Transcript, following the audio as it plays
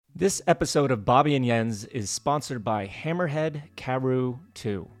This episode of Bobby and Jens is sponsored by Hammerhead Karoo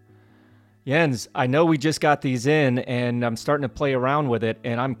 2. Jens, I know we just got these in and I'm starting to play around with it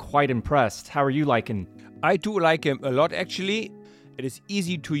and I'm quite impressed. How are you liking? I do like him a lot actually. It is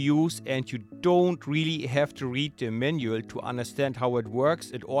easy to use and you don't really have to read the manual to understand how it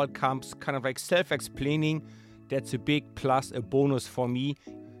works. It all comes kind of like self-explaining. That's a big plus, a bonus for me.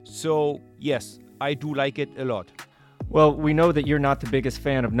 So yes, I do like it a lot. Well, we know that you're not the biggest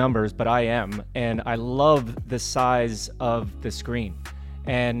fan of numbers, but I am, and I love the size of the screen.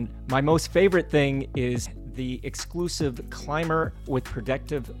 And my most favorite thing is the exclusive Climber with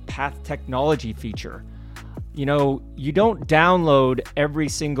Predictive Path Technology feature. You know, you don't download every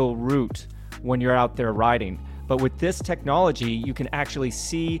single route when you're out there riding, but with this technology, you can actually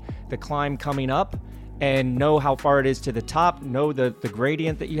see the climb coming up and know how far it is to the top, know the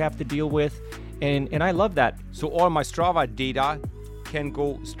gradient that you have to deal with. And I love that. So all my Strava data can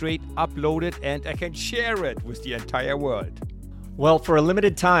go straight uploaded and I can share it with the entire world. Well, for a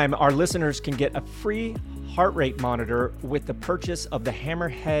limited time, our listeners can get a free heart rate monitor with the purchase of the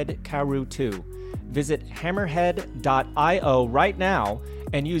Hammerhead Karoo 2. Visit hammerhead.io right now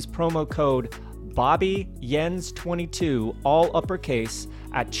and use promo code BobbyJens22, all uppercase,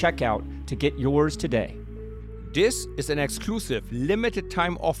 at checkout to get yours today. This is an exclusive limited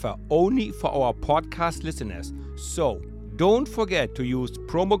time offer only for our podcast listeners. So don't forget to use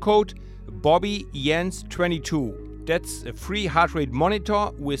promo code BobbyJens22. That's a free heart rate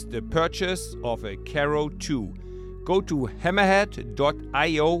monitor with the purchase of a Karoo 2. Go to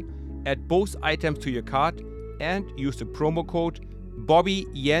hammerhead.io, add both items to your cart and use the promo code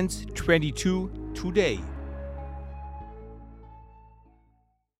BobbyJens22 today.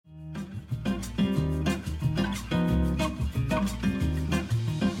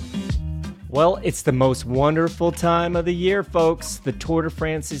 Well, it's the most wonderful time of the year, folks. The Tour de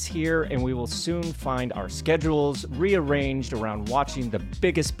France is here, and we will soon find our schedules rearranged around watching the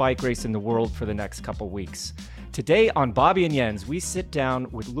biggest bike race in the world for the next couple weeks. Today on Bobby and Jens, we sit down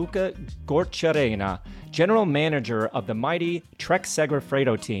with Luca Guercilena, general manager of the mighty Trek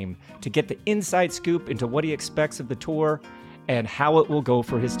Segafredo team, to get the inside scoop into what he expects of the Tour and how it will go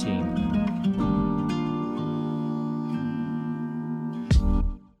for his team.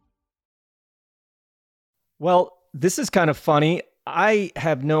 Well, this is kind of funny. I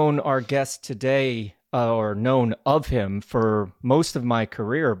have known our guest today, or known of him for most of my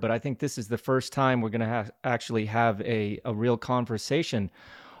career, but I think this is the first time we're going to actually have a real conversation.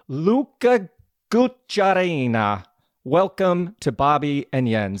 Luca Guercilena, welcome to Bobby and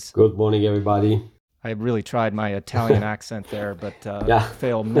Jens. Good morning, everybody. I really tried my Italian accent there, but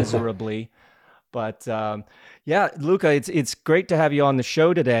failed miserably. But Luca, it's great to have you on the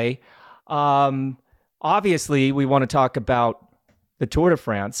show today. Obviously, we want to talk about the Tour de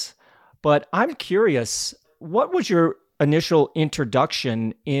France, but I'm curious, what was your initial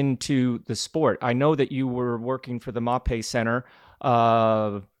introduction into the sport? I know that you were working for the Mark Center.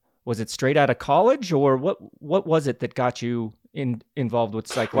 Was it straight out of college, or what was it that got you involved with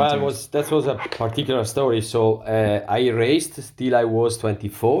cycling? Well, that was a particular story. So I raced till I was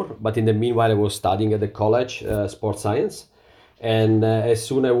 24, but in the meanwhile, I was studying at the college, sports science. And as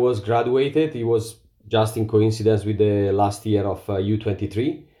soon as I was graduated, it was just in coincidence with the last year of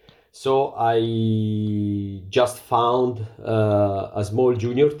U23. So I just found a small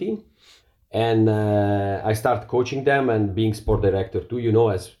junior team and I started coaching them and being sport director too, you know,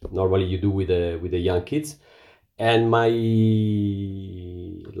 as normally you do with the young kids. And my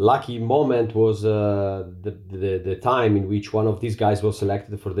lucky moment was the time in which one of these guys was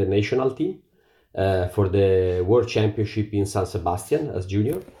selected for the national team for the World Championship in San Sebastian as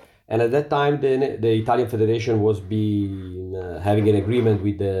junior. And at that time, the Italian Federation was having an agreement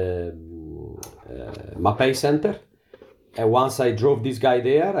with the Mark Center. And once I drove this guy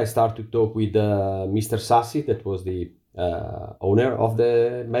there, I started to talk with Mr. Sassi, that was the owner of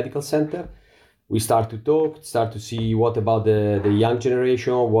the medical center. We start to talk, start to see what about the young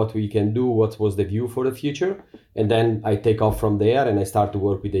generation, what we can do, what was the view for the future. And then I take off from there and I start to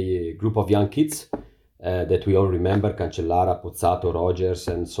work with a group of young kids that we all remember, Cancellara, Pozzato, Rogers,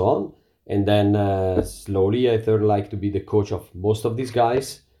 and so on. And then slowly I turned like to be the coach of most of these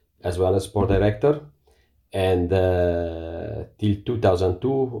guys, as well as sport director. And till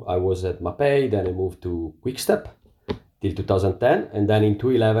 2002, I was at Mapei, then I moved to Quickstep till 2010. And then in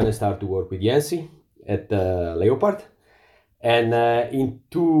 2011, I started to work with Yancy at Leopard. And in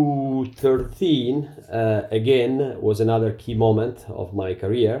 2013, again, was another key moment of my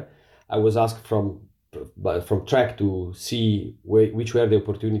career. I was asked from Trek to see which were the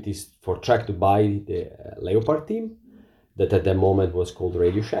opportunities for Trek to buy the Leopard team. that at that moment was called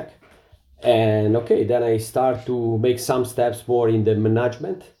Radio Shack. And okay, then I start to make some steps more in the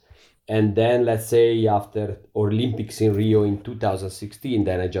management. And then let's say after Olympics in Rio in 2016,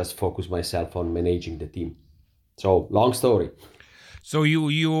 then I just focus myself on managing the team. So long story. So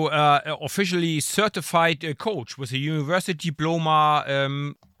you officially certified a coach with a university diploma.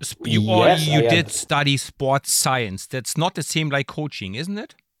 You did study sports science. That's not the same like coaching, isn't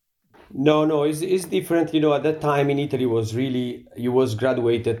it? No, it's different. At that time in Italy you was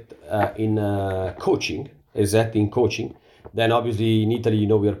graduated in coaching, exactly in coaching. Then obviously in Italy,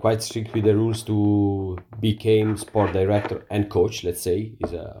 we are quite strict with the rules to become sport director and coach. Let's say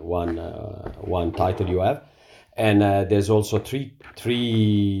is one title you have, and there's also three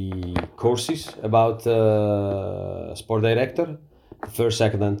courses about sport director, first,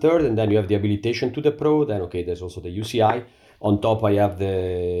 second, and third, and then you have the habilitation to the pro. Then okay, there's also the UCI. On top, I have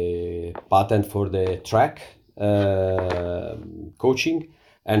the patent for the track coaching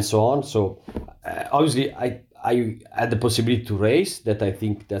and so on. So obviously, I had the possibility to race. That I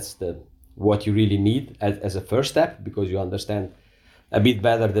think that's what you really need as a first step, because you understand a bit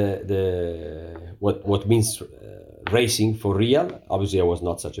better the what means racing for real. Obviously, I was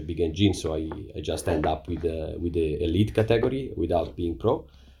not such a big engine, so I just end up with the elite category without being pro.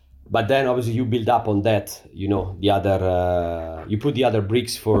 But then obviously you build up on that, the other, you put the other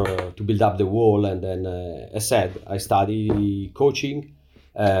bricks to build up the wall. And then, as said, I study coaching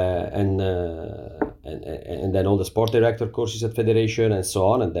and then all the sport director courses at Federation and so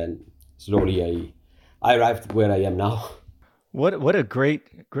on. And then slowly I arrived where I am now. What a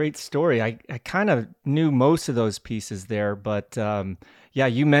great story. I kind of knew most of those pieces there, but yeah,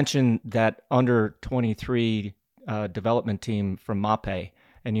 you mentioned that under 23 development team from MAPE.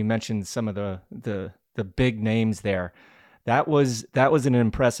 And you mentioned some of the big names there. That was an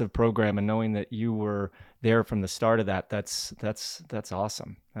impressive program, and knowing that you were there from the start of that's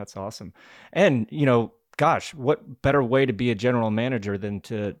awesome. That's awesome. And gosh, what better way to be a general manager than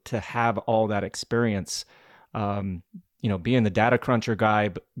to have all that experience? Being the data cruncher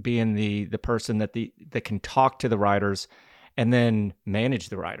guy, being the person that can talk to the riders, and then manage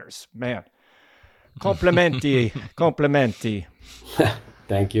the riders. Man, complimenti.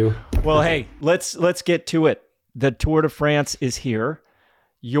 Thank you. Well, hey, let's get to it. The Tour de France is here.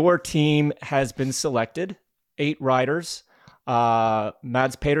 Your team has been selected. 8 riders.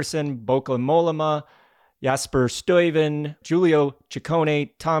 Mads Pedersen, Bauke Mollema, Jasper Stuyven, Giulio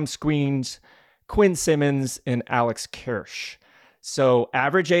Ciccone, Tom Squeens, Quinn Simmons, and Alex Kirsch. So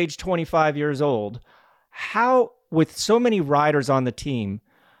average age 25 years old. How, with so many riders on the team,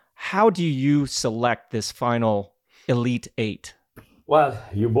 how do you select this final Elite 8? Well,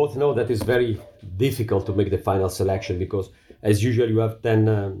 you both know that it's very difficult to make the final selection, because as usual you have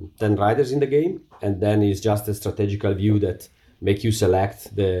 10 riders in the game, and then it's just a strategical view that make you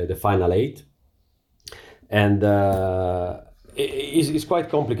select the final 8. And it's quite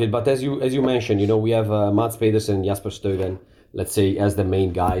complicated, but as you mentioned, we have Mads Pedersen and Jasper Stuyven, let's say, as the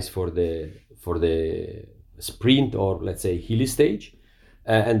main guys for the sprint, or let's say hilly stage.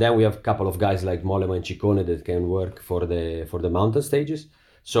 And then we have a couple of guys like Mollema and Ciccone that can work for the mountain stages.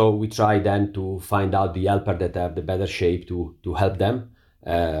 So we try then to find out the helper that have the better shape to help them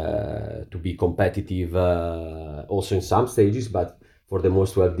to be competitive also in some stages, but for the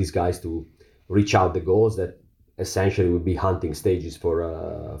most to have these guys to reach out the goals that essentially will be hunting stages for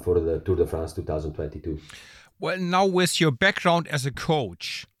the Tour de France 2022. Well, now with your background as a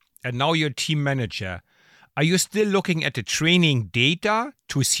coach and now you're team manager, are you still looking at the training data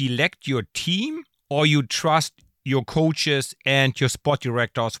to select your team, or you trust your coaches and your sport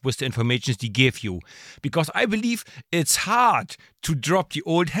directors with the information they give you? Because I believe it's hard to drop the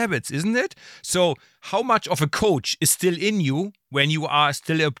old habits, isn't it? So how much of a coach is still in you when you are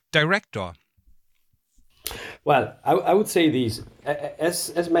still a director? Well, I would say this.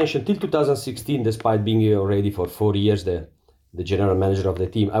 As mentioned, till 2016, despite being already for 4 years the general manager of the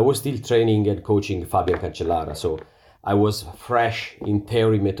team, I was still training and coaching Fabian Cancellara. So I was fresh in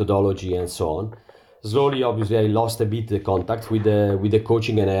theory, methodology, and so on. Slowly, obviously, I lost a bit the contact with the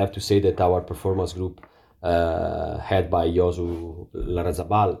coaching, and I have to say that our performance group, head by Josu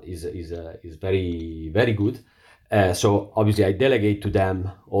Larrazabal, is very, very good. So obviously, I delegate to them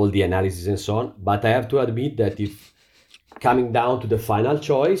all the analysis and so on. But I have to admit that if coming down to the final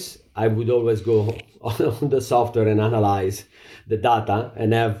choice, I would always go on the software and analyze the data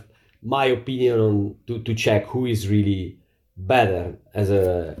and have my opinion on to check who is really better as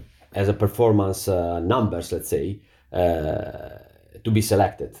a performance numbers, let's say, to be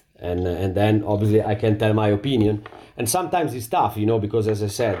selected. and then obviously I can tell my opinion. And sometimes it's tough, because as I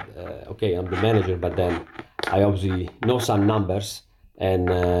said, okay, I'm the manager, but then I obviously know some numbers, and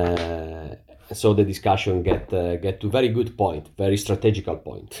so the discussion get to very good point, very strategical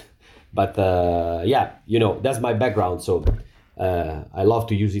point. But that's my background, so I love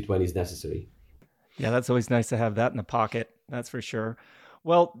to use it when it's necessary. Yeah, that's always nice to have that in the pocket. That's for sure.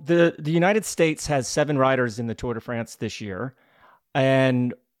 Well, the United States has 7 riders in the Tour de France this year,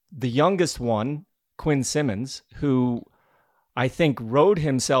 and the youngest one, Quinn Simmons, who I think rode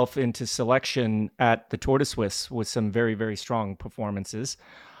himself into selection at the Tour de Suisse with some very, very strong performances.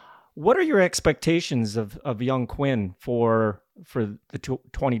 What are your expectations of young Quinn for the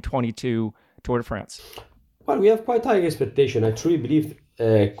 2022 Tour de France? Well, we have quite high expectation. I truly believe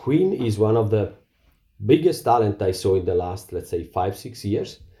Quinn is one of the biggest talent I saw in the last, let's say, 5-6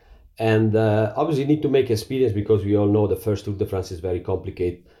 years. And obviously need to make experience, because we all know the first Tour de France is very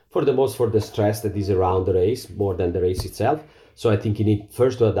complicated, for the stress that is around the race more than the race itself. So I think you need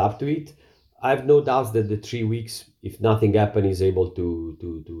first to adapt to it. I have no doubts that the 3 weeks, if nothing happens, is able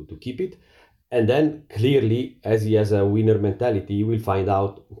to keep it. And then clearly, as he has a winner mentality, he will find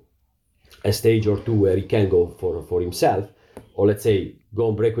out a stage or two where he can go for himself, or let's say go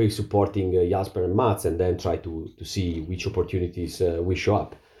on breakaway supporting Jasper and Mats, and then try to see which opportunities will show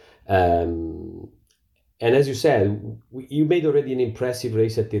up. And as you said, you made already an impressive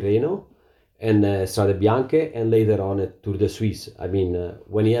race at Tirreno and Strade Bianche, and later on at Tour de Suisse. I mean,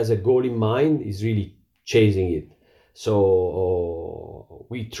 when he has a goal in mind, he's really chasing it. So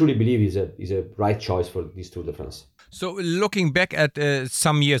we truly believe he's a right choice for this Tour de France. So looking back at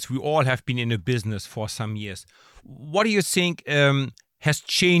some years, we all have been in a business for some years. What do you think has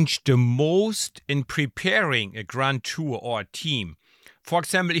changed the most in preparing a Grand Tour or a team? For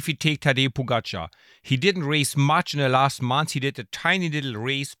example, if you take Tadej Pogačar, he didn't race much in the last months. He did a tiny little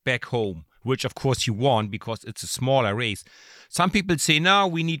race back home, which of course he won because it's a smaller race. Some people say, no,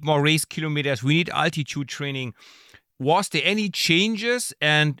 we need more race kilometers. We need altitude training. Was there any changes,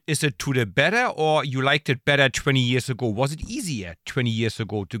 and is it to the better, or you liked it better 20 years ago? Was it easier 20 years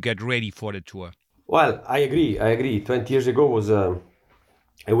ago to get ready for the Tour? Well, I agree. 20 years ago was a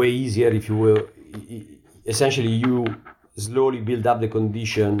way easier, if you will. Essentially, you slowly build up the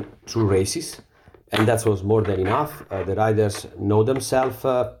condition through races, and that was more than enough. The riders know themselves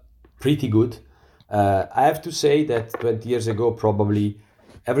pretty good. I have to say that 20 years ago, probably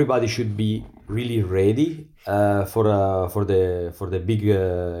everybody should be really ready for the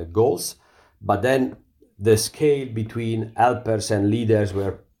big goals, but then the scale between helpers and leaders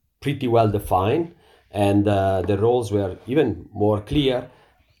were pretty well defined, and the roles were even more clear.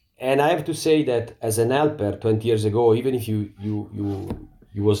 And I have to say that as an helper 20 years ago, even if you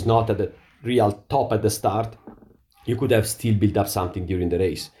was not at the real top at the start, you could have still built up something during the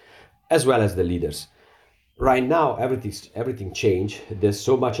race, as well as the leaders. Right now, everything changed. There's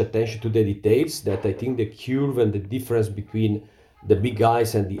so much attention to the details that I think the curve and the difference between the big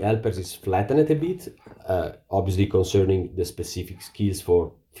guys and the helpers is flattened a bit, obviously concerning the specific skills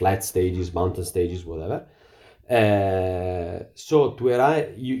for flat stages, mountain stages, whatever. So to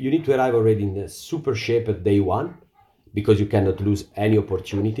arrive, you need to arrive already in a super shape at day one, because you cannot lose any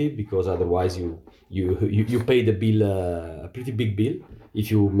opportunity, because otherwise you pay the bill, a pretty big bill,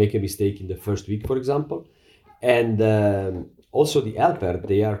 if you make a mistake in the first week, for example. And also the helper,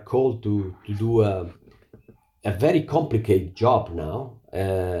 they are called to do a very complicated job now.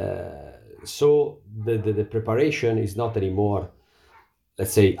 So the preparation is not anymore,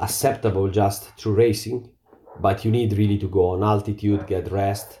 let's say, acceptable just through racing, but you need really to go on altitude, get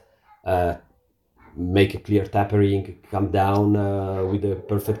rest, make a clear tapering, come down with a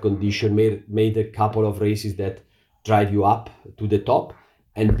perfect condition, made a couple of races that drive you up to the top,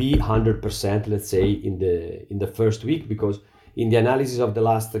 and be 100%, let's say, in the first week, because in the analysis of the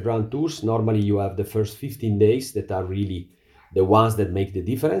last Grand Tours, normally you have the first 15 days that are really the ones that make the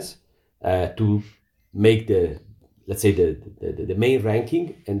difference to make the main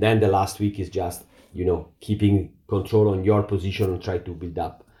ranking, and then the last week is just keeping control on your position and try to build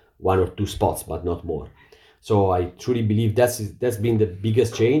up 1 or 2 spots, but not more. So I truly believe that's been the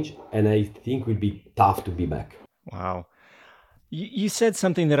biggest change, and I think will be tough to be back. Wow. You said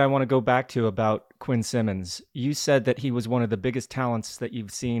something that I want to go back to about Quinn Simmons. You said that he was one of the biggest talents that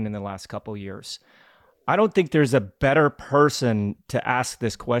you've seen in the last couple of years. I don't think there's a better person to ask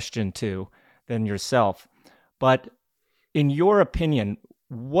this question to than yourself. But in your opinion,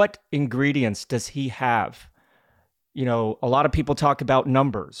 what ingredients does he have? A lot of people talk about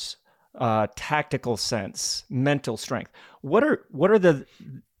numbers, tactical sense, mental strength. What are the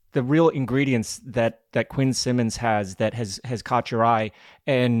the real ingredients that Quinn Simmons has that has caught your eye,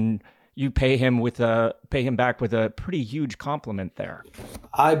 and you pay him back with a pretty huge compliment there?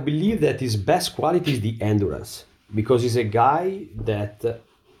 I believe that his best quality is the endurance, because he's a guy that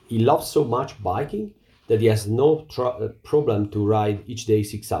he loves so much biking that he has no problem to ride each day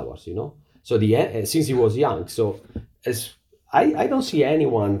 6 hours, So since he was young, so as I don't see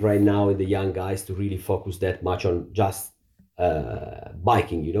anyone right now in the young guys to really focus that much on just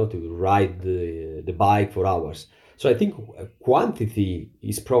biking, to ride the bike for hours. So I think quantity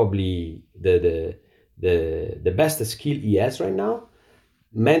is probably the best skill he has right now.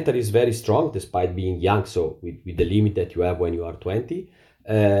 Mental is very strong despite being young. So with the limit that you have when you are 20,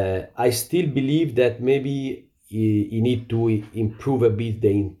 I still believe that maybe you need to improve a bit the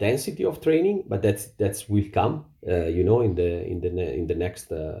intensity of training, but that's will come, in the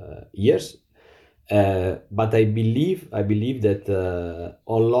next years. But I believe that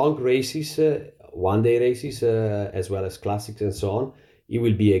on long races, one-day races, as well as classics and so on, he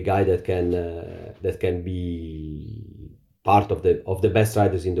will be a guy that can be part of the best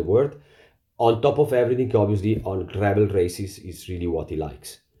riders in the world. On top of everything, obviously, on gravel races is really what he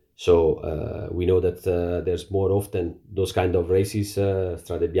likes. So we know that there's more often those kind of races,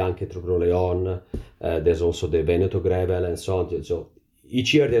 Strade Bianche, Trobroleon. There's also the Veneto gravel and so on. So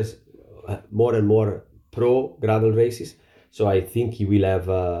each year there's more and more pro gravel races. So I think he will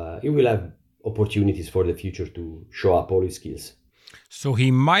have opportunities for the future to show up all his skills. So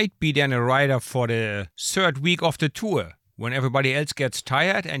he might be then a rider for the third week of the tour, when everybody else gets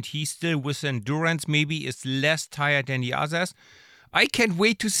tired and he still with endurance maybe is less tired than the others. I can't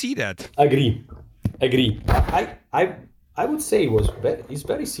wait to see that. Agree. I would say it's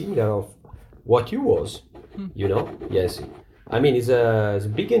very similar of what you was, Yes. I mean, he's a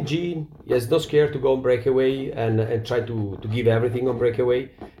big engine. He has no scare to go on breakaway and try to give everything on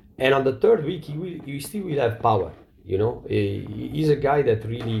breakaway. And on the third week, he still will have power. He's a guy that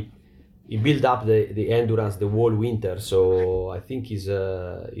really he built up the endurance the whole winter. So I think he's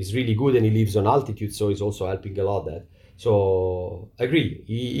really good, and he lives on altitude, so he's also helping a lot that. So agree,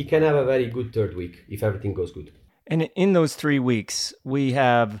 he can have a very good third week if everything goes good. And in those 3 weeks, we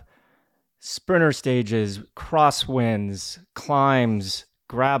have sprinter stages, crosswinds, climbs,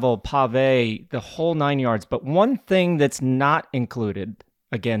 gravel, pave, the whole 9 yards. But one thing that's not included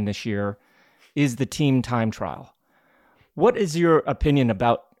again this year is the team time trial. What is your opinion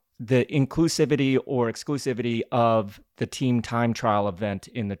about the inclusivity or exclusivity of the team time trial event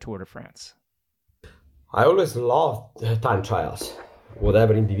in the Tour de France? I always love time trials,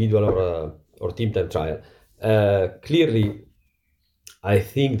 whatever individual or team time trial. Clearly, I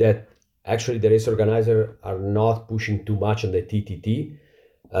think that actually the race organizer are not pushing too much on the TTT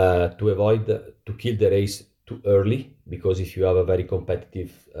to avoid to kill the race too early, because if you have a very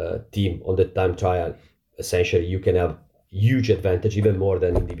competitive team on the time trial, essentially you can have huge advantage, even more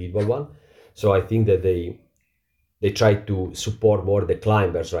than individual one. So I think that they try to support more the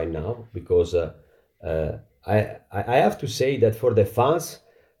climbers right now, because I have to say that for the fans,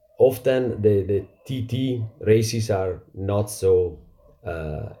 often the TT races are not so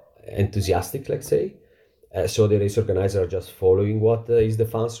enthusiastic, let's say. So the race organizers are just following what is the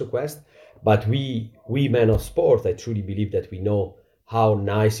fans' request. But we men of sport, I truly believe that we know how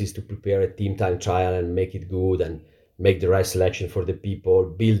nice it is to prepare a team time trial and make it good and make the right selection for the people,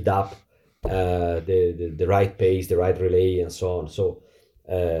 build up the right pace, the right relay, and so on. So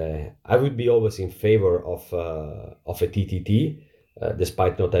I would be always in favor of a TTT,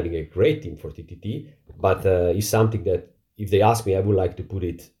 despite not having a great team for TTT. But it's something that, if they ask me, I would like to put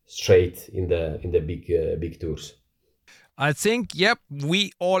it straight in the big tours. I think, yep,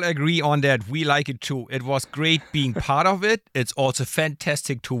 we all agree on that. We like it too. It was great being part of it. It's also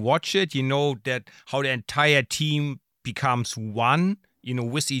fantastic to watch it. You know that how the entire team becomes one,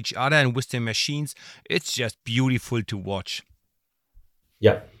 with each other and with the machines. It's just beautiful to watch.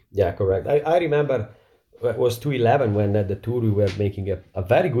 Yeah, correct. I remember it was 2011 when at the tour we were making a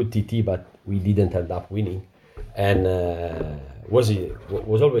very good TT, but we didn't end up winning. And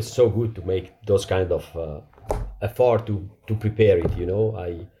was always so good to make those kind of effort to prepare it. You know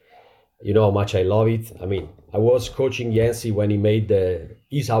how much I love it. I mean, I was coaching Yancy when he made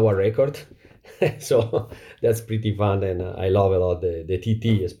his hour record, so that's pretty fun, and I love a lot the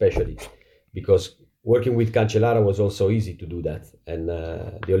TT, especially because working with Cancellara was also easy to do that, and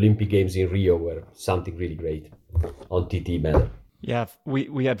the Olympic Games in Rio were something really great on TT matter. Yeah,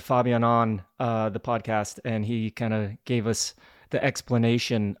 we had Fabian on the podcast, and he kind of gave us the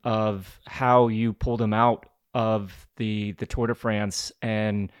explanation of how you pulled him out of the Tour de France,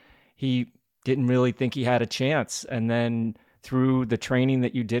 and he didn't really think he had a chance. And then through the training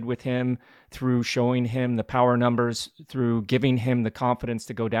that you did with him, through showing him the power numbers, through giving him the confidence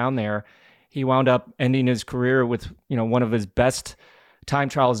to go down there. He wound up ending his career with, one of his best time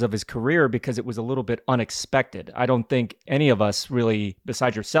trials of his career because it was a little bit unexpected. I don't think any of us really,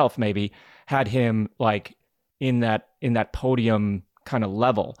 besides yourself maybe, had him like in that podium kind of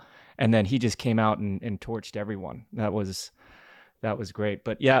level. And then he just came out and torched everyone. That was great.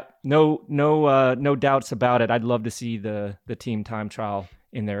 But yeah, no doubts about it. I'd love to see the team time trial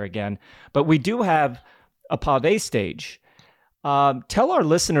in there again. But we do have a pave stage. Tell our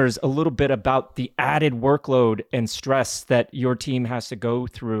listeners a little bit about the added workload and stress that your team has to go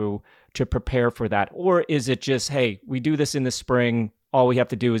through to prepare for that. Or is it just, hey, we do this in the spring, all we have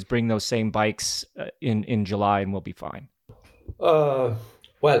to do is bring those same bikes in July and we'll be fine?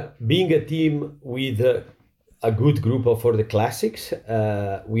 Well, being a team with a good group for the classics,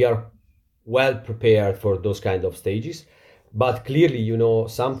 we are well prepared for those kind of stages. But clearly,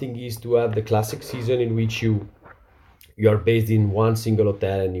 something is to have the classic season in which you are based in one single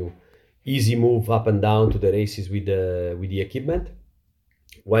hotel and you easy move up and down to the races with the equipment.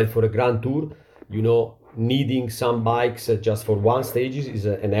 While for a Grand Tour, needing some bikes just for one stage is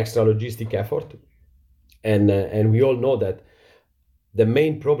an extra logistic effort. And we all know that the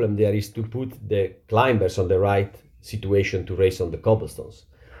main problem there is to put the climbers on the right situation to race on the cobblestones.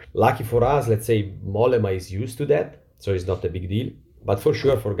 Lucky for us, let's say Mollema is used to that, so it's not a big deal. But for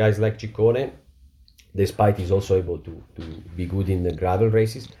sure, for guys like Ciccone, despite he's also able to be good in the gravel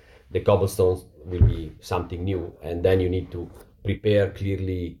races, the cobblestones will be something new. And then you need to prepare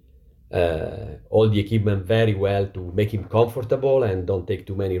clearly all the equipment very well to make him comfortable and don't take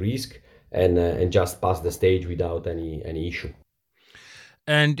too many risks and just pass the stage without any issue.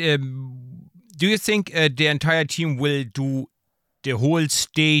 And do you think the entire team will do the whole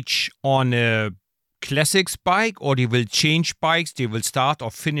stage on a classics bike, or they will change bikes? They will start or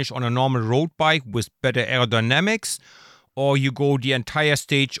finish on a normal road bike with better aerodynamics, or you go the entire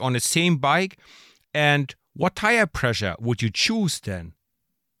stage on the same bike? And what tire pressure would you choose then?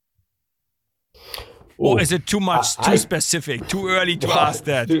 Or is it too much, too specific, too early to ask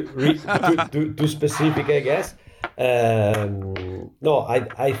that? Too specific, I guess. No,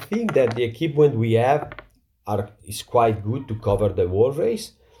 I think that the equipment we have is quite good to cover the whole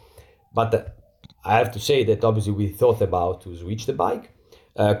race. But I have to say that obviously we thought about to switch the bike.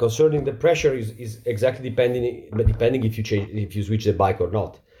 Concerning the pressure is exactly depending if you switch the bike or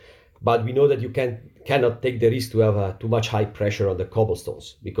not. But we know that you cannot take the risk to have too much high pressure on the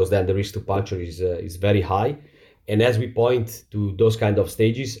cobblestones, because then the risk to puncture is very high. And as we point to those kind of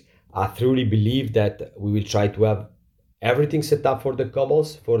stages, I truly believe that we will try to have everything set up for the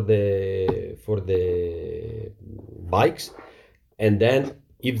cobbles, for the bikes, and then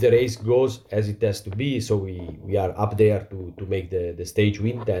if the race goes as it has to be, so we are up there to make the stage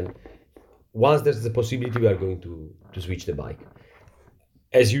win, then once there's the possibility, we are going to switch the bike.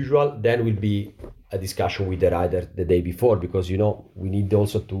 As usual, then will be a discussion with the rider the day before, because we need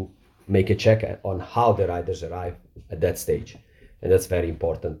also to make a check on how the riders arrive at that stage, and that's very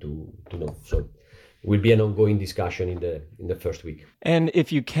important to know. So it will be an ongoing discussion in the first week. And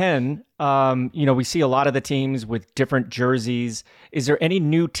if you can, we see a lot of the teams with different jerseys. Is there any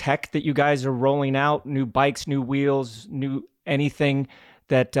new tech that you guys are rolling out? New bikes, new wheels, new anything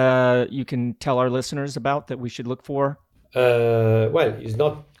that you can tell our listeners about that we should look for? Well, it's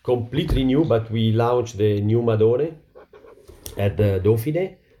not completely new, but we launched the new Madone at the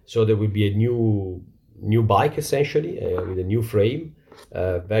Dauphiné. So there will be a new bike essentially with a new frame,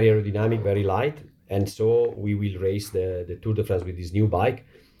 very aerodynamic, very light. And so we will race the Tour de France with this new bike.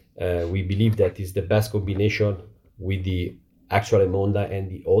 We believe that is the best combination with the actual Monda and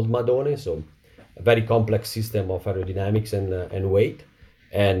the old Madone. So a very complex system of aerodynamics and weight.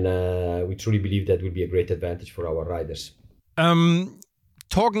 And we truly believe that will be a great advantage for our riders.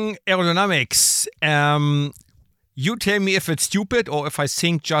 Talking aerodynamics, you tell me if it's stupid or if I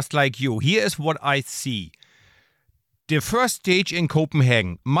think just like you. Here is what I see. The first stage in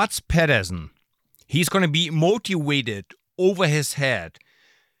Copenhagen, Mats Pedersen, he's going to be motivated over his head.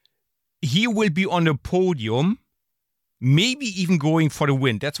 He will be on the podium, maybe even going for the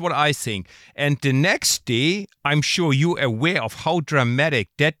win. That's what I think. And the next day, I'm sure you're aware of how dramatic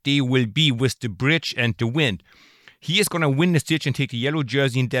that day will be with the bridge and the wind. He is going to win the stage and take the yellow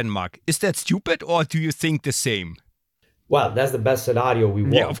jersey in Denmark. Is that stupid, or do you think the same? Well, that's the best scenario we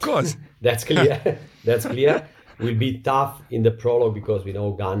want. Yeah, of course. That's clear. That's clear. Will be tough in the prologue because we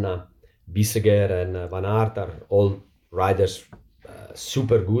know Ganna, Bisseger and Van Aert are all riders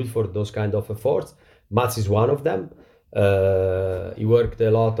super good for those kind of efforts. Mats is one of them. He worked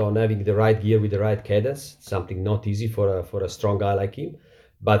a lot on having the right gear with the right cadence, something not easy for a strong guy like him.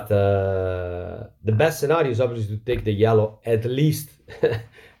 But the best scenario is obviously to take the yellow at least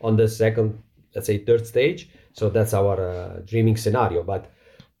on the second, let's say third stage. So that's our dreaming scenario. But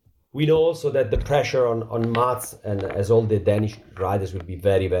we know also that the pressure on Mats and as all the Danish riders will be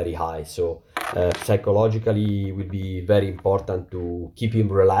very, very high. So psychologically, it will be very important to keep him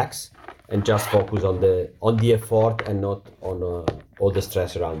relaxed and just focus on the effort and not on all the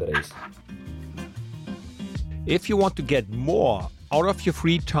stress around the race. If you want to get more out of your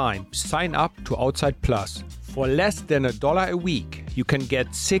free time, sign up to Outside Plus. For less than $1 a week, you can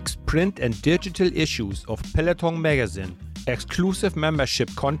get 6 print and digital issues of Peloton magazine, exclusive membership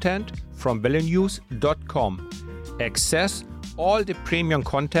content from Velonews.com, access all the premium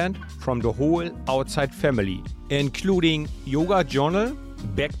content from the whole Outside family, including Yoga Journal,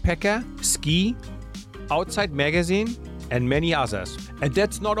 Backpacker, Ski, Outside Magazine, and many others. And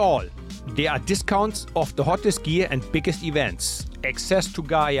that's not all. There are discounts of the hottest gear and biggest events, access to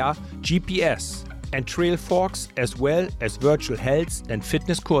Gaia, GPS, and Trail Forks, as well as virtual health and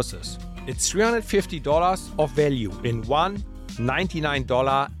fitness courses. It's $350 of value in one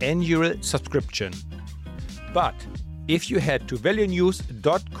 $99 annual subscription. But if you head to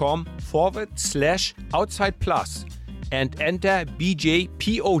velonews.com/outside plus and enter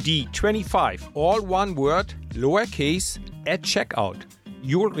BJPOD25, all one word, lowercase, at checkout,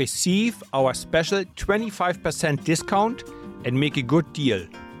 you will receive our special 25% discount and make a good deal.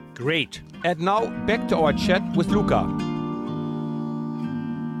 Great. And now back to our chat with Luca.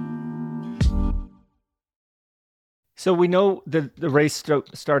 So we know the race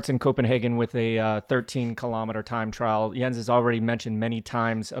starts in Copenhagen with a 13-kilometer time trial. Jens has already mentioned many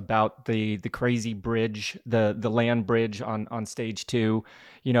times about the crazy bridge, the land bridge on stage 2.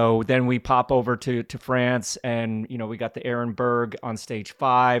 Then we pop over to France, and we got the Ehrenberg on stage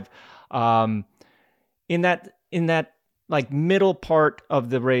 5. In that like middle part of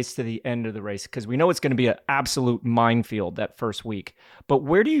the race to the end of the race, because we know it's going to be an absolute minefield that first week. But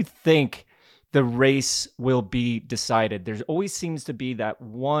where do you think the race will be decided? There always seems to be that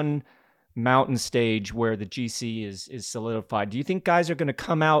one mountain stage where the GC is solidified. Do you think guys are going to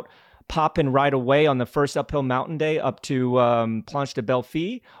come out popping right away on the first uphill mountain day up to Planche de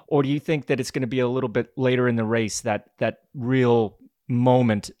Belfi? Or do you think that it's going to be a little bit later in the race, that real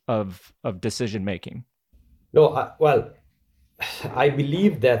moment of decision making? No, I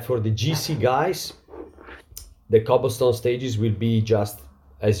believe that for the GC guys, the cobblestone stages will be just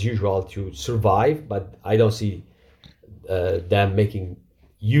as usual to survive, but I don't see them making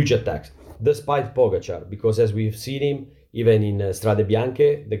huge attacks, despite Pogacar, because as we've seen him, even in Strade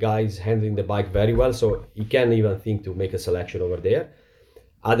Bianche, the guy is handling the bike very well, so he can't even think to make a selection over there.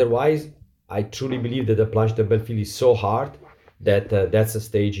 Otherwise, I truly believe that the Planche de Belfi is so hard that that's a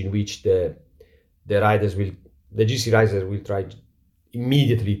stage in which the GC riders will try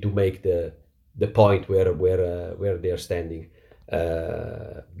immediately to make the point where they are standing.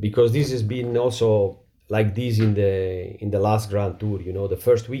 Because this has been also like this in the last Grand Tour. The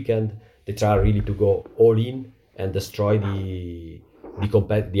first weekend they try really to go all in and destroy the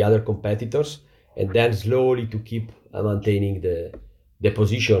other competitors, and then slowly to keep maintaining the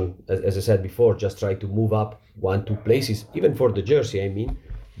position. As I said before, just try to move up 1-2 places, even for the jersey. I mean,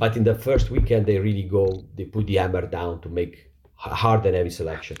 but in the first weekend they put the hammer down to make hard and heavy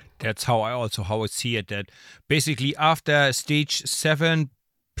selection. That's how I see it, that basically after stage 7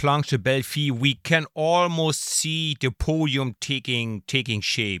 Planche de Belfi we can almost see the podium taking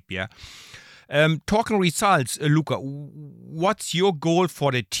shape. Talking results, Luca, what's your goal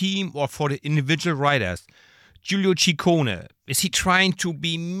for the team or for the individual riders? Giulio Ciccone, is he trying to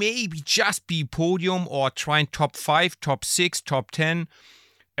maybe just be podium, or trying top 5, top 6, top 10?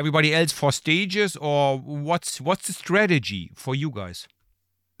 Everybody else for stages, or what's the strategy for you guys?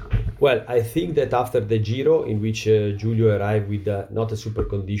 Well, I think that after the Giro, in which Giulio arrived with not a super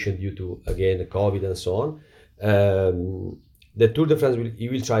condition due to, again, COVID and so on, the Tour de France he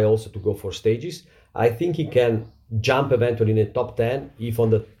will try also to go for stages. I think he can jump eventually in the top 10 if on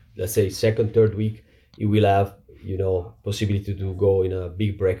the, let's say, second, third week he will have possibility to go in a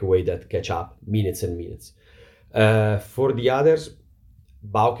big breakaway that catch up minutes and minutes. For the others,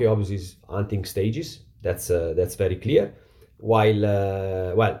 Bauke obviously is hunting stages. That's very clear.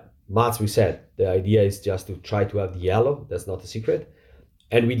 While Mats, we said the idea is just to try to have the yellow. That's not a secret.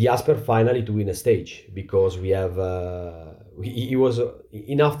 And with Jasper finally to win a stage, because we have he was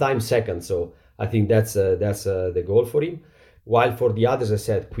enough time second. So I think that's the goal for him. While for the others, I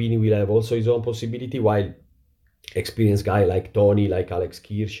said Queenie will have also his own possibility. While experienced guy like Tony, like Alex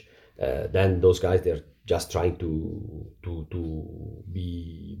Kirsch, then those guys just trying to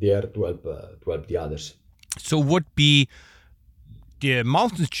be there to help the others. So would be the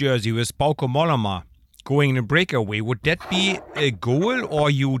Mountains jersey with Bauke Mollema going in a breakaway, would that be a goal, or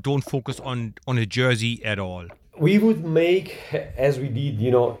you don't focus on a jersey at all? We would make, as we did,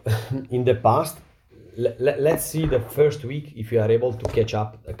 in the past. Let's see the first week if you are able to catch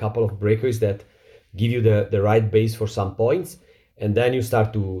up a couple of breakaways that give you the right base for some points, and then you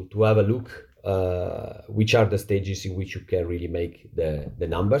start to have a look which are the stages in which you can really make the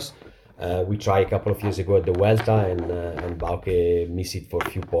numbers. We tried a couple of years ago at the Vuelta, and Bauke missed it for a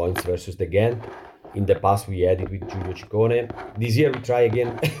few points versus the Gen. In the past, we had it with Giulio Ciccone. This year, we try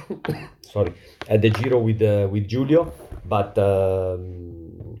again. Sorry, at the Giro with Giulio, but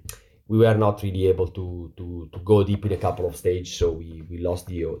we were not really able to go deep in a couple of stages, so we lost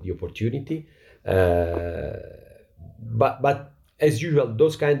the opportunity. But as usual,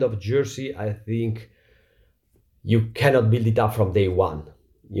 those kind of jersey, I think you cannot build it up from day one.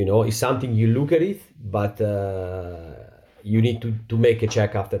 It's something you look at it, but you need to make a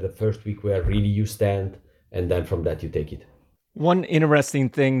check after the first week where really you stand, and then from that you take it. One interesting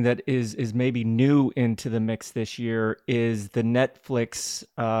thing that is maybe new into the mix this year is the Netflix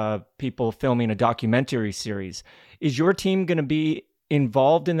people filming a documentary series. Is your team going to be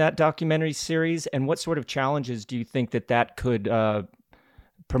involved in that documentary series, and what sort of challenges do you think that could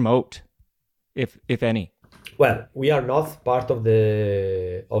promote, if any? Well, we are not part of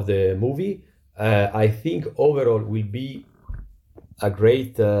the movie. I think overall will be a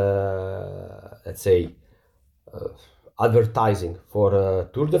great, let's say, advertising for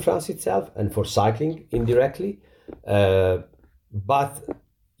Tour de France itself and for cycling indirectly. But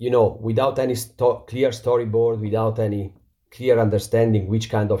without any clear storyboard, without any clear understanding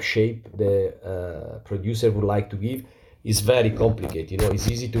which kind of shape the producer would like to give, is very complicated. It's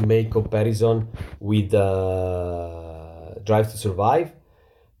easy to make comparison with Drive to Survive,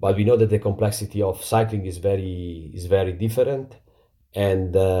 but we know that the complexity of cycling is very different,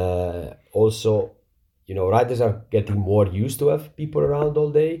 and also riders are getting more used to have people around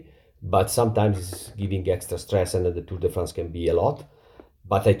all day, but sometimes it's giving extra stress, and the Tour de France can be a lot.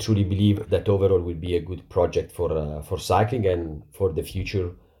 But I truly believe that overall will be a good project for cycling, and for the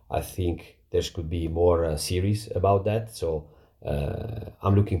future I think there could be more series about that. So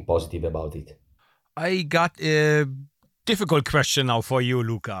I'm looking positive about it. I got a difficult question now for you,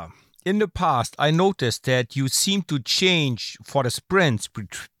 Luca. In the past, I noticed that you seem to change for the sprints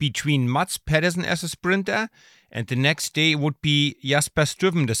between Mats Pedersen as a sprinter, and the next day would be Jasper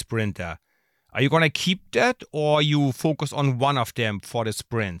Stuyven, the sprinter. Are you going to keep that, or you focus on one of them for the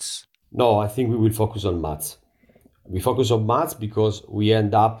sprints? No, I think we will focus on Mats. We focus on Mats because we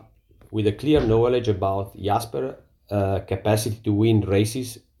end up with a clear knowledge about Jasper capacity to win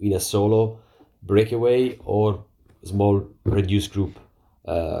races in a solo breakaway or small reduced group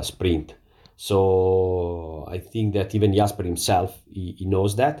sprint. So I think that even Jasper himself, he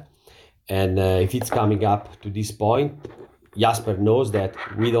knows that. And if it's coming up to this point, Jasper knows that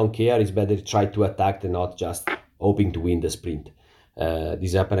we don't care. It's better to try to attack than not just hoping to win the sprint.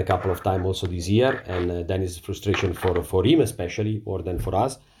 This happened a couple of times also this year, and then it's frustration for him, especially more than for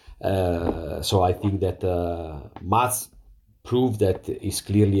us. So I think that Mats proved that he's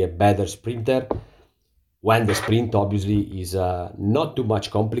clearly a better sprinter when the sprint obviously is not too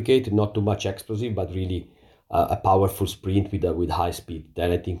much complicated, not too much explosive, but really a powerful sprint with high speed.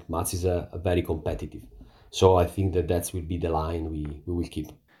 Then I think Mats is a very competitive. So I think that will be the line we will keep.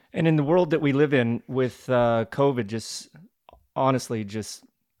 And in the world that we live in with COVID just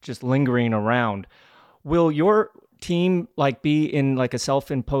lingering around, will your team be in a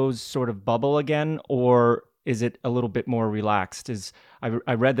self-imposed sort of bubble again, or is it a little bit more relaxed?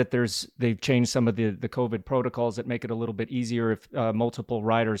 I read that they've changed some of the COVID protocols that make it a little bit easier if multiple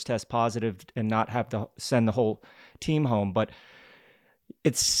riders test positive and not have to send the whole team home. But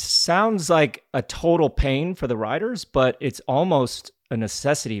it sounds like a total pain for the riders, but it's almost a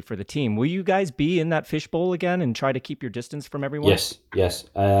necessity for the team. Will you guys be in that fishbowl again and try to keep your distance from everyone? Yes.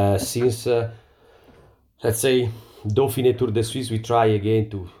 Since let's say Dauphiné Tour de Suisse, we try again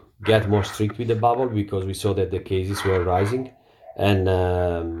to get more strict with the bubble because we saw that the cases were rising,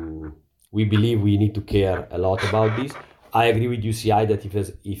 and we believe we need to care a lot about this. I agree with UCI that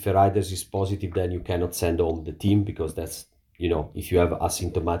if a rider is positive, then you cannot send home the team, because that's, if you have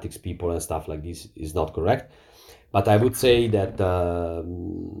asymptomatic people and stuff like this, is not correct. But I would say that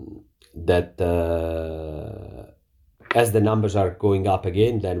as the numbers are going up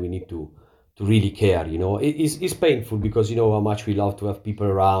again, then we need to really care. It's painful because how much we love to have people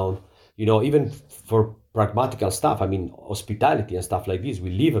around. even for pragmatical stuff, I mean, hospitality and stuff like this, we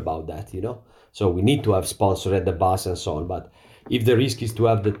live about that, So we need to have sponsor at the bus and so on. But if the risk is to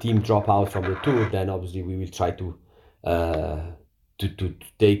have the team drop out from the tour, then obviously we will try to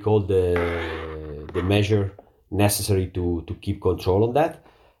take all the measure necessary to keep control on that,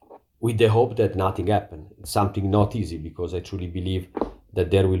 with the hope that nothing happens. It's something not easy, because I truly believe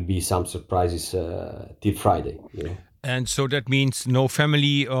that there will be some surprises till Friday. And so that means no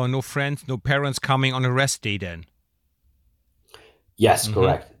family or no friends, no parents coming on a rest day then? Yes,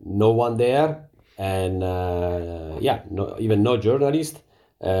 correct. No one there, and even no journalist,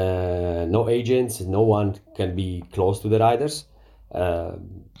 no agents, no one can be close to the riders,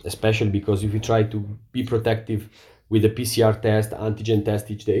 especially because if you try to be protective with a PCR test, antigen test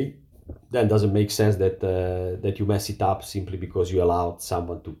each day, then doesn't make sense that you mess it up simply because you allowed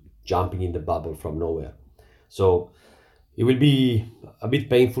someone to jumping in the bubble from nowhere. So it will be a bit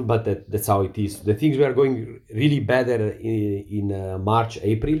painful, but that's how it is. The things were going really better in March,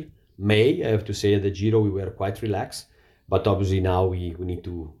 April, May. I have to say, at the Giro we were quite relaxed, but obviously now we need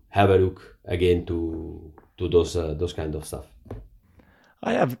to have a look again to those kind of stuff.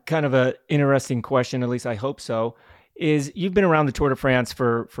 I have kind of an interesting question, at least I hope so. Is you've been around the Tour de France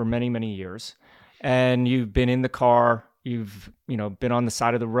for many, many years, and you've been in the car, you've been on the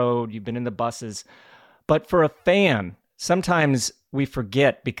side of the road, you've been in the buses, but for a fan, sometimes we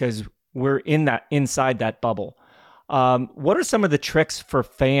forget because we're inside that bubble. What are some of the tricks for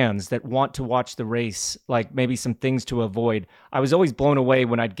fans that want to watch the race? Like maybe some things to avoid. I was always blown away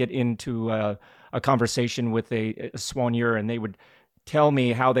when I'd get into a conversation with a soigneur, and they would tell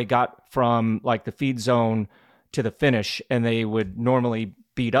me how they got from like the feed zone to the finish, and they would normally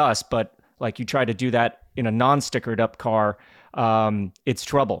beat us, but like you try to do that in a non-stickered up car, it's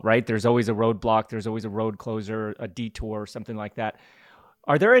trouble, right? There's always a roadblock, there's always a road closer, a detour, something like that.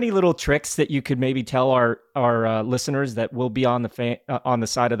 Are there any little tricks that you could maybe tell our listeners that will be on the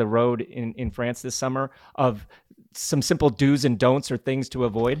side of the road in France this summer, of some simple do's and don'ts or things to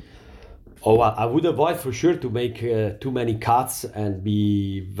avoid? Oh, well, I would avoid for sure to make too many cuts and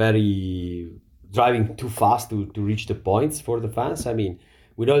be driving too fast to reach the points for the fans. I mean,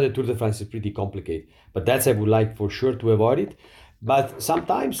 we know the Tour de France is pretty complicated, but that's I would like for sure to avoid it. But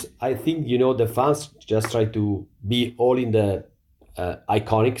sometimes I think, the fans just try to be all in the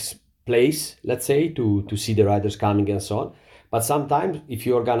iconic place, let's say, to see the riders coming and so on. But sometimes if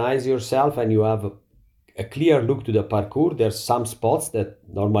you organize yourself and you have a clear look to the parcours, there's some spots that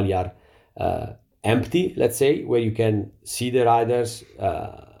normally are empty, let's say, where you can see the riders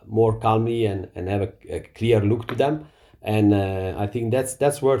more calmly and have a clear look to them. And I think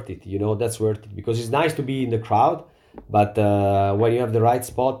that's worth it, that's worth it, because it's nice to be in the crowd, but when you have the right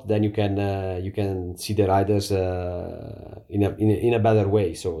spot, then you can see the riders in a better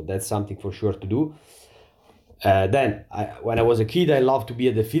way. So that's something for sure to do. Then when I was a kid, I loved to be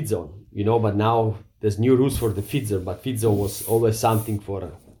at the feed zone, but now there's new rules for the feed zone, but feed zone was always something for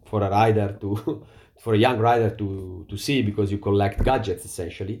a rider for a young rider to see, because you collect gadgets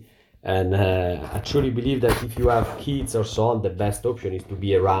essentially. And I truly believe that if you have kids or so on, the best option is to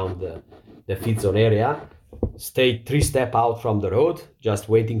be around the feed zone area. Stay 3 steps out from the road, just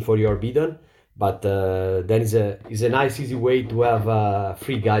waiting for your bidon. But then is a nice, easy way to have a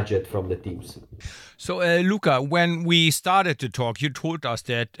free gadget from the teams. So, Luca, when we started to talk, you told us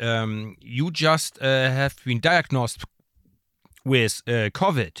that you just have been diagnosed with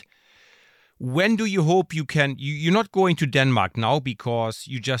COVID. When do you hope you can? You're not going to Denmark now because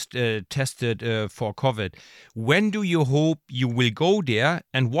you just tested for COVID. When do you hope you will go there,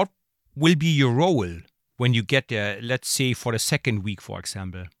 and what will be your role when you get there? Let's say for the second week, for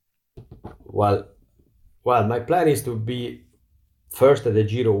example. Well, my plan is to be first at the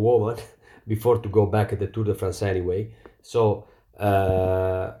Giro woman before to go back at the Tour de France anyway. So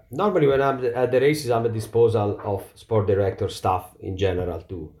normally when I'm at the races, I'm at disposal of sport director staff in general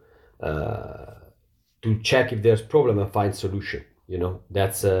to check if there's problem and find solution.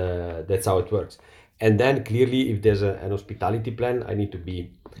 That's how it works. And then clearly, if there's an hospitality plan, I need to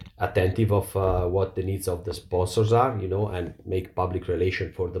be attentive of what the needs of the sponsors are, and make public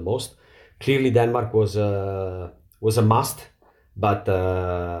relation for the most. Clearly, Denmark was a must, but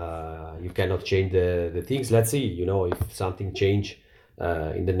you cannot change the things. Let's see, if something change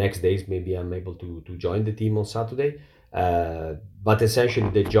in the next days, maybe I'm able to join the team on Saturday. But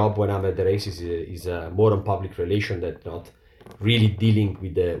essentially, the job when I'm at the races is more on public relation than not really dealing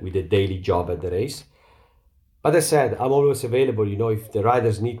with the daily job at the race. But as I said, I'm always available. If the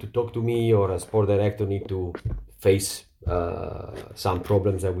riders need to talk to me or a sport director need to face some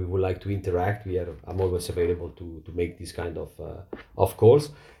problems that we would like to interact, I'm always available to make this kind of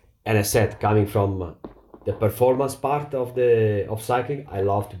calls. And I said, coming from the performance part of cycling, I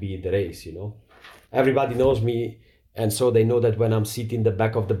love to be in the race, you know. Everybody knows me, and so they know that when I'm sitting in the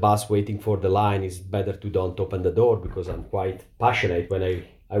back of the bus waiting for the line, it's better to don't open the door, because I'm quite passionate when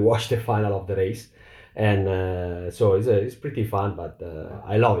I watch the final of the race. And so it's pretty fun, but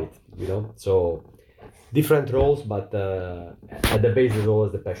I love it, you know. So different roles, but at the base is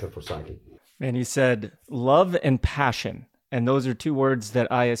always the passion for cycling. And you said love and passion, and those are two words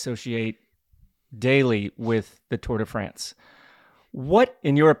that I associate daily with the Tour de France. What,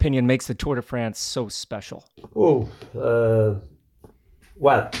 in your opinion, makes the Tour de France so special? Well,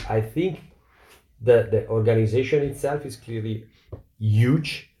 I think the organization itself is clearly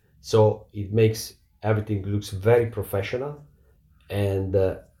huge, so it makes everything looks very professional, and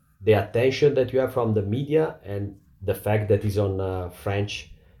the attention that you have from the media, and the fact that it's on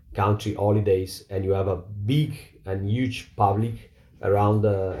French country holidays, and you have a big and huge public around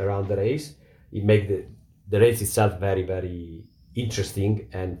the race, it makes the race itself very, very interesting.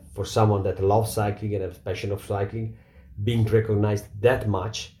 And for someone that loves cycling and has passion of cycling, being recognized that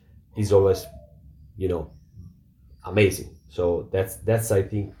much is always, you know, amazing. So that's I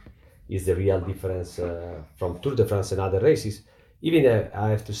think is the real difference from Tour de France and other races. Even I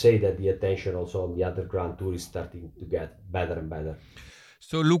have to say that the attention also on the other Grand Tour is starting to get better and better.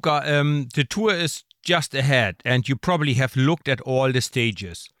 So Luca, the Tour is just ahead, and you probably have looked at all the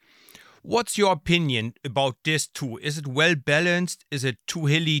stages. What's your opinion about this Tour? Is it well balanced? Is it too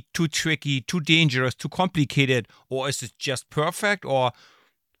hilly, too tricky, too dangerous, too complicated, or is it just perfect? Or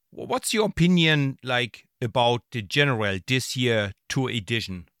what's your opinion like about the general this year Tour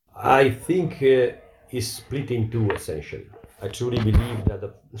edition? I think it's split in two essentially. I truly believe that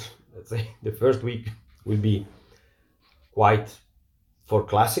let's say the first week will be quite for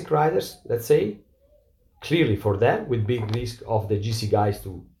classic riders, let's say, clearly for them, with big risk of the GC guys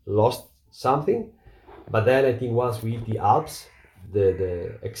to lost something. But then I think once we hit the Alps,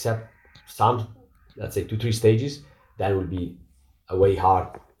 the except some, let's say 2-3 stages, then will be a way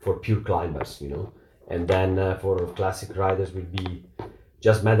hard for pure climbers, you know. And then for classic riders will be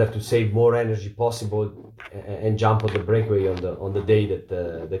just matter to save more energy possible and jump on the breakaway on the day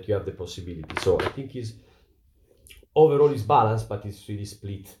that you have the possibility. So I think is overall is balanced, but it's really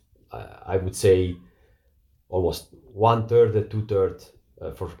split. I would say almost 1/3 and 2/3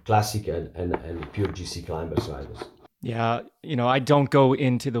 for classic and pure GC climbers riders. Yeah, you know, I don't go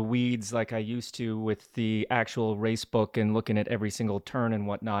into the weeds like I used to with the actual race book and looking at every single turn and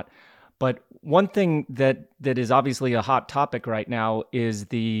whatnot. But one thing that is obviously a hot topic right now is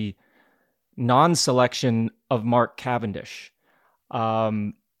the non-selection of Mark Cavendish.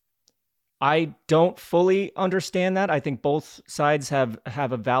 I don't fully understand that. I think both sides have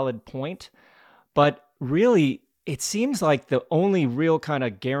a valid point, but really it seems like the only real kind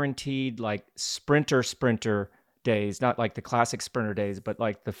of guaranteed like sprinter days, not like the classic sprinter days, but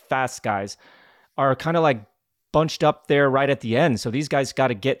like the fast guys are kind of like bunched up there right at the end. So these guys got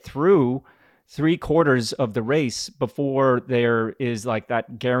to get through 3/4 of the race before there is like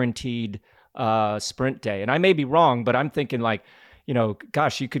that guaranteed sprint day. And I may be wrong, but I'm thinking like, you know,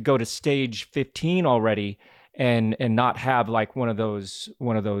 gosh, you could go to stage 15 already and not have like one of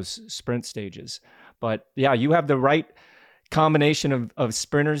those sprint stages. But yeah, you have the right combination of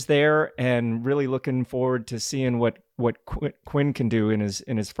sprinters there, and really looking forward to seeing what Quinn can do in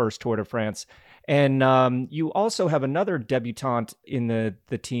his first Tour de France. And you also have another debutante in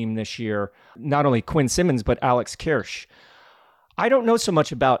the team this year, not only Quinn Simmons, but Alex Kirsch. I don't know so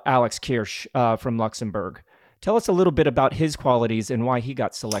much about Alex Kirsch from Luxembourg. Tell us a little bit about his qualities and why he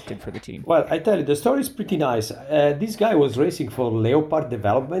got selected for the team. Well, I tell you, the story is pretty nice. This guy was racing for Leopard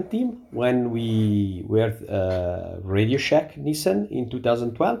development team when we were Radio Shack Nissan in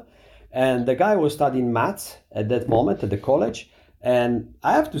 2012. And the guy was studying maths at that moment at the college. And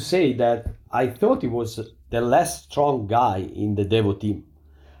I have to say that I thought he was the less strong guy in the Devo team.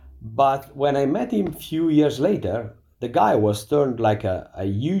 But when I met him a few years later, the guy was turned like a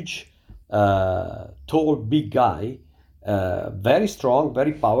huge, tall, big guy, very strong,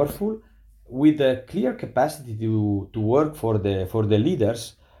 very powerful, with a clear capacity to work for the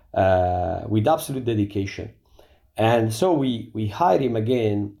leaders with absolute dedication. And so we hired him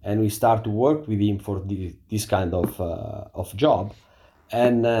again, and we start to work with him for this kind of job,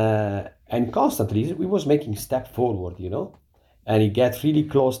 and constantly we was making step forward, you know, and he gets really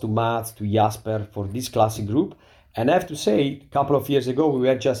close to Mats, to Jasper for this classic group. And I have to say, a couple of years ago, we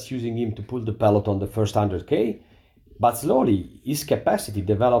were just using him to pull the peloton the first 100K, but slowly his capacity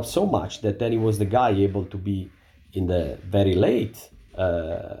developed so much that then he was the guy able to be in the very late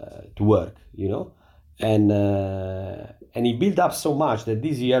to work, you know. and he built up so much that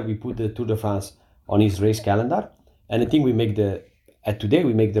this year we put the Tour de France on his race calendar, and I think we make today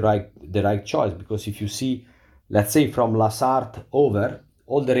we make the right choice, because if you see, let's say from La Sarthe over,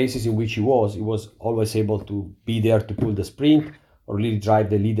 all the races in which he was always able to be there to pull the sprint or really drive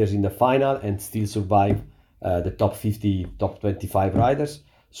the leaders in the final and still survive the top 50, top 25 riders.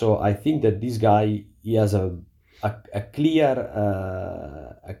 So I think that this guy, he has a clear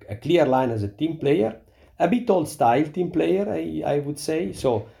line as a team player, a bit old style team player, I would say.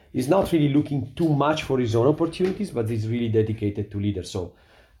 So he's not really looking too much for his own opportunities, but he's really dedicated to leaders. So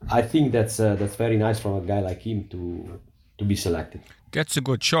I think that's very nice from a guy like him to be selected. That's a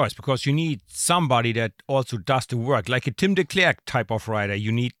good choice, because you need somebody that also does the work, like a Tim de Klerk type of rider.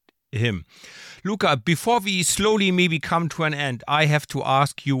 You need him. Luca, before we slowly maybe come to an end, I have to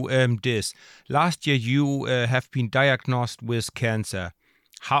ask you this. Last year you have been diagnosed with cancer.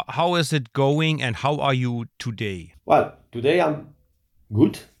 How is it going, and how are you today? Well, today I'm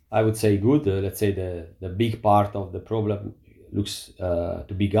good. I would say good. Let's say the big part of the problem looks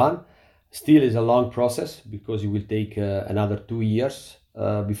to be gone. Still is a long process, because it will take another 2 years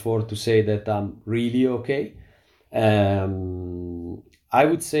before to say that I'm really okay. I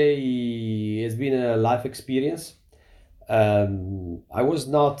would say it's been a life experience. I was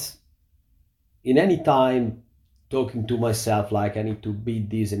not in any time talking to myself like I need to beat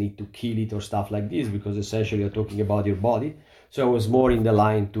this, I need to kill it or stuff like this, because essentially you're talking about your body. So I was more in the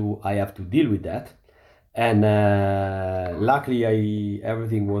line to I have to deal with that. And luckily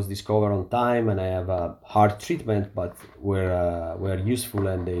everything was discovered on time, and I have a hard treatment, but were useful,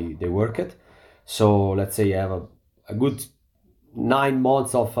 and they work it. So let's say I have a good 9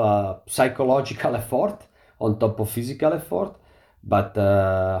 months of psychological effort on top of physical effort, but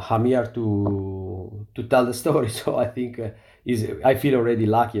I'm here to tell the story. So I think I feel already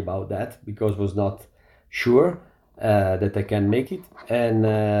lucky about that, because was not sure that I can make it. And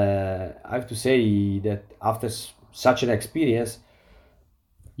I have to say that after such an experience,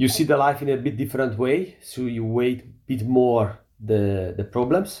 you see the life in a bit different way. So you weigh a bit more the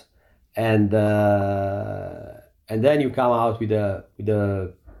problems, and then you come out with a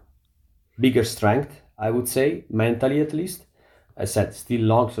bigger strength, I would say, mentally at least. I said still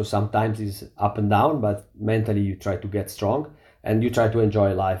long, so sometimes it's up and down, but mentally you try to get strong, and you try to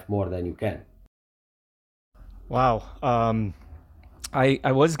enjoy life more than you can. Wow.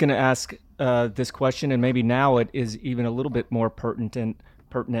 I was going to ask this question, and maybe now it is even a little bit more pertinent.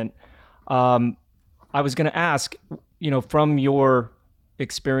 I was going to ask, from your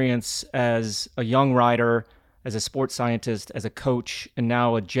experience as a young rider, as a sports scientist, as a coach, and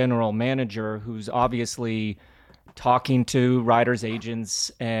now a general manager who's obviously talking to riders'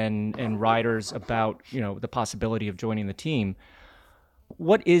 agents and riders about, the possibility of joining the team.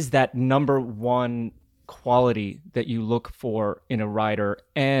 What is that number one quality that you look for in a rider,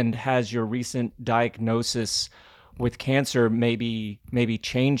 and has your recent diagnosis with cancer maybe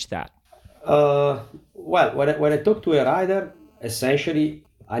changed that? Well, when I talk to a rider, essentially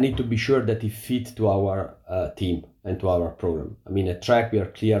I need to be sure that he fit to our team and to our program. I mean, at track we are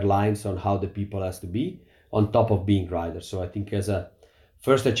clear lines on how the people has to be on top of being riders. So I think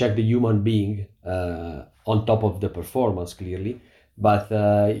first I check the human being on top of the performance clearly. But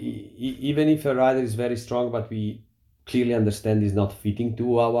even if a rider is very strong, but we clearly understand is not fitting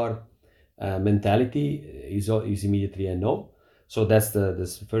to our mentality, is immediately a no. So that's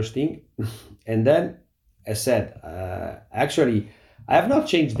the first thing. And then, as said, actually, I have not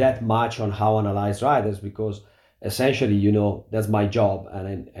changed that much on how I analyze riders, because essentially, that's my job,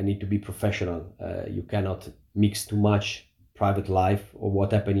 and I need to be professional. You cannot mix too much private life or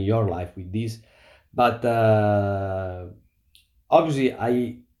what happened in your life with this. But obviously,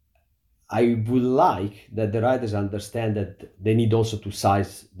 I would like that the riders understand that they need also to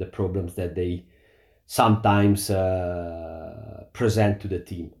size the problems that they sometimes present to the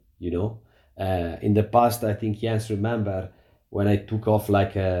team. In the past, I think Jens remember when I took off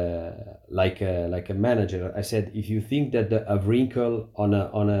like a manager. I said, if you think that a wrinkle on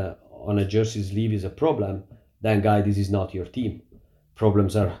a jersey sleeve is a problem, then guy, this is not your team.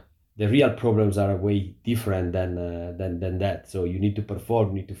 The real problems are way different than that. So you need to perform,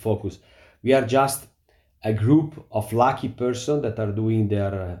 you need to focus. We are just a group of lucky persons that are doing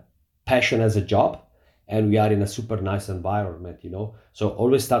their passion as a job, and we are in a super nice environment, So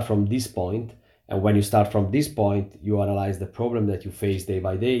always start from this point, and when you start from this point, you analyze the problem that you face day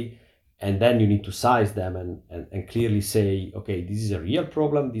by day, and then you need to size them and clearly say, okay, this is a real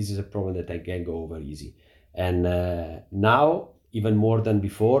problem, this is a problem that I can go over easy. And now, even more than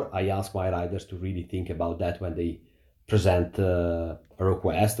before, I ask my riders to really think about that when they present a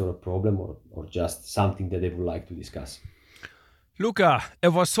request or a problem or just something that they would like to discuss. Luca,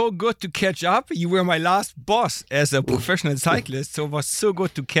 it was so good to catch up. You were my last boss as a professional cyclist, so it was so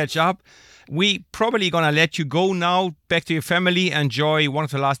good to catch up. We probably gonna let you go now, back to your family, enjoy one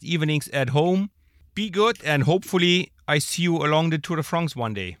of the last evenings at home. Be good, and hopefully I see you along the Tour de France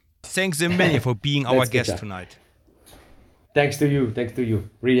one day. Thanks a million for being our guest tonight. Thanks to you.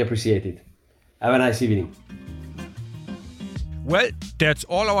 Really appreciate it. Have a nice evening. Well, that's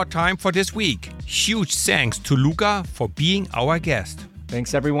all our time for this week. Huge thanks to Luca for being our guest.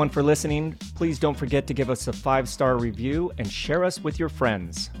 Thanks everyone for listening. Please don't forget to give us a 5-star review and share us with your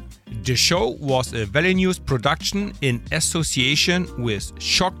friends. The show was a Velonews production in association with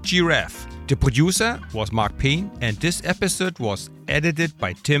Shocked Giraffe. The producer was Mark Payne, and this episode was edited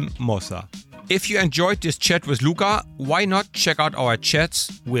by Tim Mossa. If you enjoyed this chat with Luca, why not check out our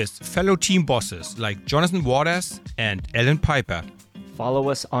chats with fellow team bosses like Jonathan Waters and Ellen Piper. Follow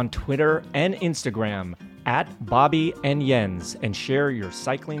us on Twitter and Instagram @Bobby and Jens and share your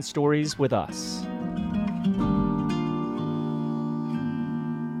cycling stories with us.